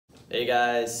Hey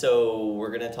guys, so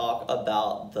we're going to talk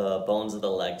about the bones of the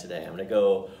leg today. I'm going to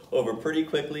go over pretty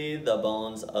quickly the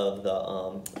bones of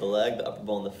the leg, the upper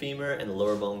bone, the femur, and the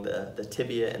lower bone, the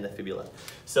tibia and the fibula.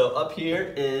 So up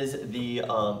here is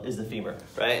the femur,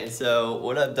 right? And so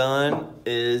what I've done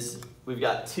is we've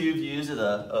got two views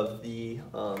of the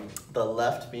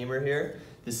left femur here.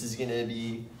 This is going to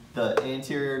be the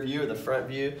anterior view or the front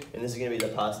view, and this is going to be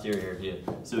the posterior view.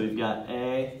 So we've got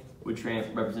A, which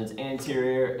represents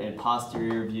anterior and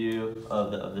posterior view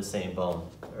of the same bone.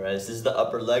 All right, this is the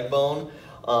upper leg bone.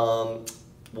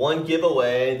 One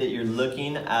giveaway that you're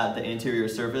looking at the anterior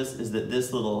surface is that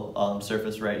this little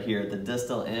surface right here, the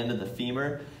distal end of the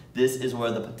femur, this is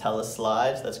where the patella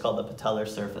slides. That's called the patellar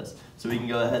surface. So we can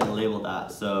go ahead and label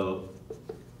that. So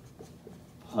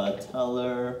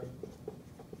patellar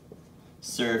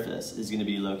surface is going to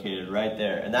be located right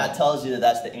there, and that tells you that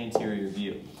that's the anterior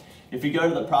view. If you go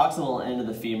to the proximal end of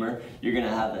the femur, you're going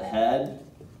to have the head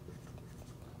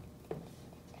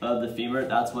of the femur.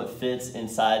 That's what fits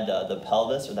inside the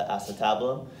pelvis or the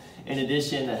acetabulum. In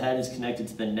addition, the head is connected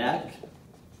to the neck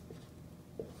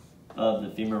of the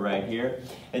femur right here.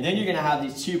 And then you're going to have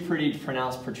these two pretty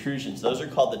pronounced protrusions. Those are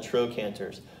called the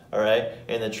trochanters. All right,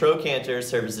 and the trochanters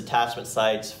serve as attachment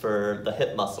sites for the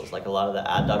hip muscles, like a lot of the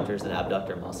adductors and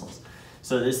abductor muscles.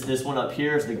 So this one up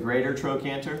here is the greater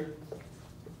trochanter.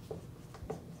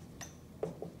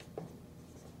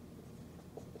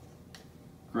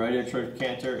 Greater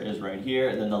trochanter is right here,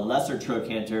 and then the lesser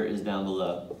trochanter is down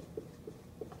below.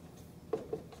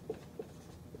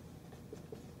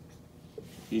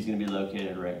 He's going to be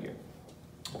located right here.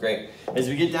 Great. As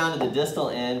we get down to the distal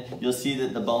end, you'll see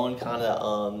that the bone kind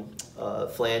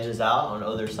of flanges out on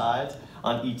either sides.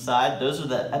 On each side, those are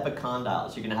the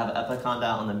epicondyles. You're going to have an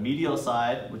epicondyle on the medial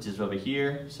side, which is over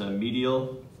here. So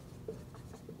medial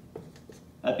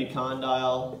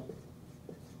epicondyle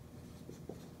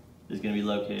is going to be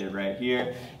located right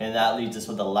here, and that leaves us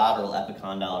with the lateral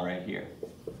epicondyle right here.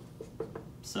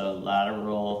 So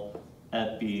lateral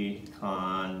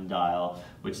epicondyle,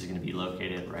 which is going to be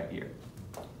located right here.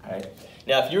 All right.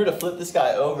 Now, if you were to flip this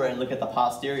guy over and look at the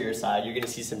posterior side, you're going to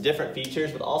see some different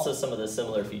features, but also some of the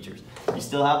similar features. You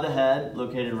still have the head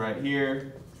located right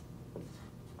here,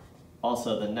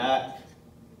 also the neck.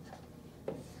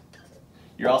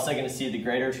 You're also going to see the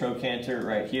greater trochanter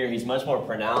right here. He's much more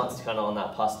pronounced kind of on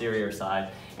that posterior side,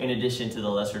 in addition to the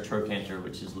lesser trochanter,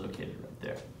 which is located right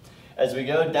there. As we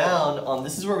go down,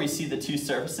 this is where we see the two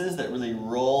surfaces that really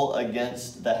roll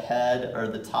against the head or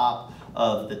the top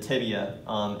of the tibia,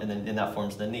 and that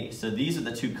forms the knee. So these are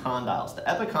the two condyles. The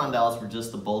epicondyles were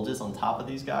just the bulges on top of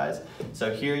these guys.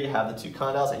 So here you have the two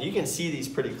condyles, and you can see these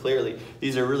pretty clearly.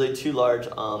 These are really two large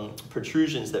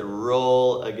protrusions that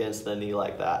roll against the knee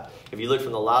like that. If you look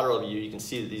from the lateral view, you can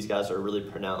see that these guys are really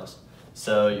pronounced.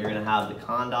 So you're going to have the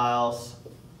condyles.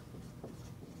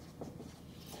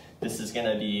 This is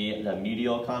going to be the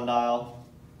medial condyle.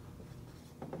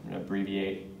 I'm going to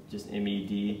abbreviate just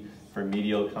MED for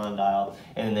medial condyle,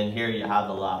 and then here you have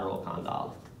the lateral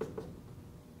condyle,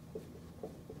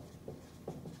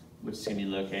 which is going to be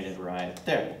located right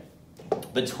there.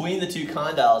 Between the two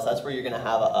condyles, that's where you're going to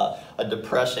have a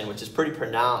depression, which is pretty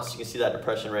pronounced. You can see that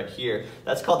depression right here.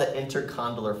 That's called the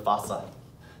intercondylar fossa.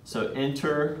 So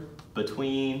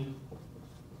between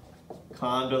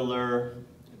condylar,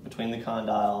 between the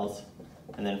condyles,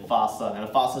 and then fossa. And a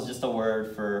fossa is just a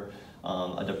word for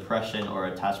a depression or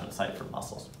attachment site for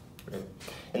muscles.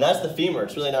 And that's the femur.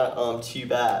 It's really not too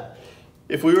bad.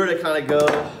 If we were to kind of go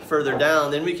further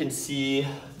down, then we can see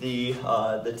the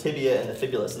tibia and the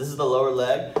fibula. So this is the lower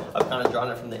leg. I've kind of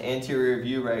drawn it from the anterior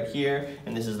view right here,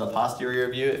 and this is the posterior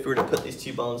view. If we were to put these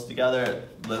two bones together,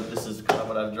 this is kind of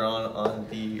what I've drawn on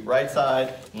the right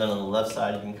side, and then on the left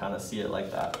side, you can kind of see it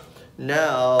like that.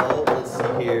 Now, let's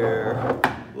see here.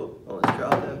 Whoop, almost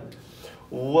dropped him.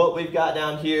 What we've got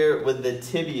down here with the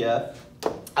tibia,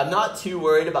 I'm not too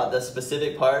worried about the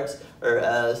specific parts or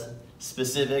as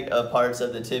specific of parts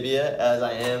of the tibia as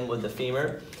I am with the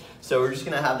femur. So we're just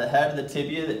going to have the head of the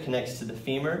tibia that connects to the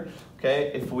femur.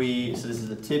 Okay, so this is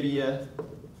the tibia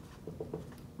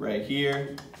right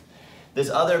here. This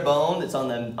other bone that's on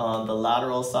the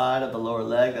lateral side of the lower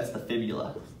leg, that's the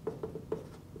fibula.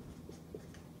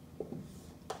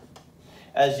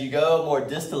 As you go more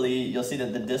distally, you'll see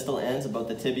that the distal ends of both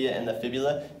the tibia and the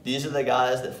fibula, these are the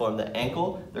guys that form the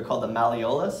ankle. They're called the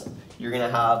malleolus. You're going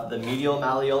to have the medial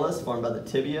malleolus formed by the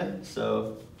tibia.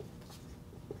 So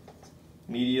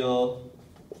medial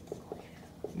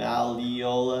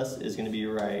malleolus is going to be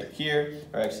right here,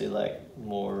 or actually like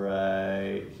more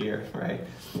right here, right?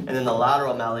 And then the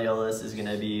lateral malleolus is going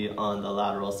to be on the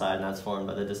lateral side, and that's formed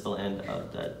by the distal end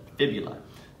of the fibula.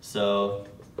 So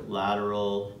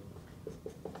lateral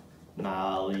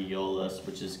malleolus,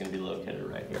 which is going to be located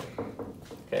right here.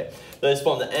 Okay, those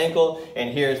form the ankle, and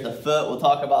here's the foot. We'll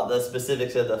talk about the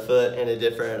specifics of the foot in a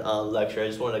different lecture. I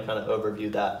just wanted to kind of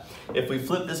overview that. If we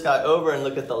flip this guy over and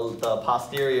look at the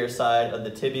posterior side of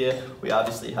the tibia, we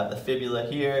obviously have the fibula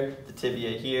here, the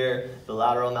tibia here, the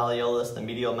lateral malleolus, the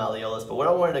medial malleolus. But what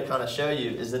I wanted to kind of show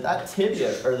you is that that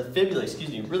tibia, or the fibula, excuse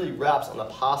me, really wraps on the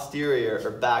posterior or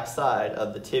back side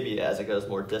of the tibia as it goes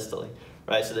more distally.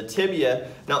 Right, so the tibia,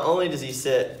 not only does he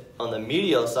sit on the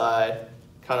medial side,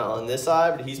 kind of on this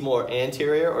side, but he's more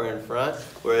anterior or in front,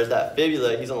 whereas that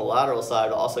fibula, he's on the lateral side,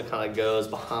 but also kind of goes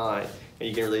behind. And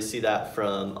you can really see that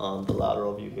from the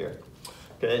lateral view here.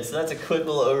 Okay, so that's a quick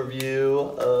little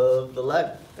overview of the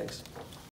leg. Thanks.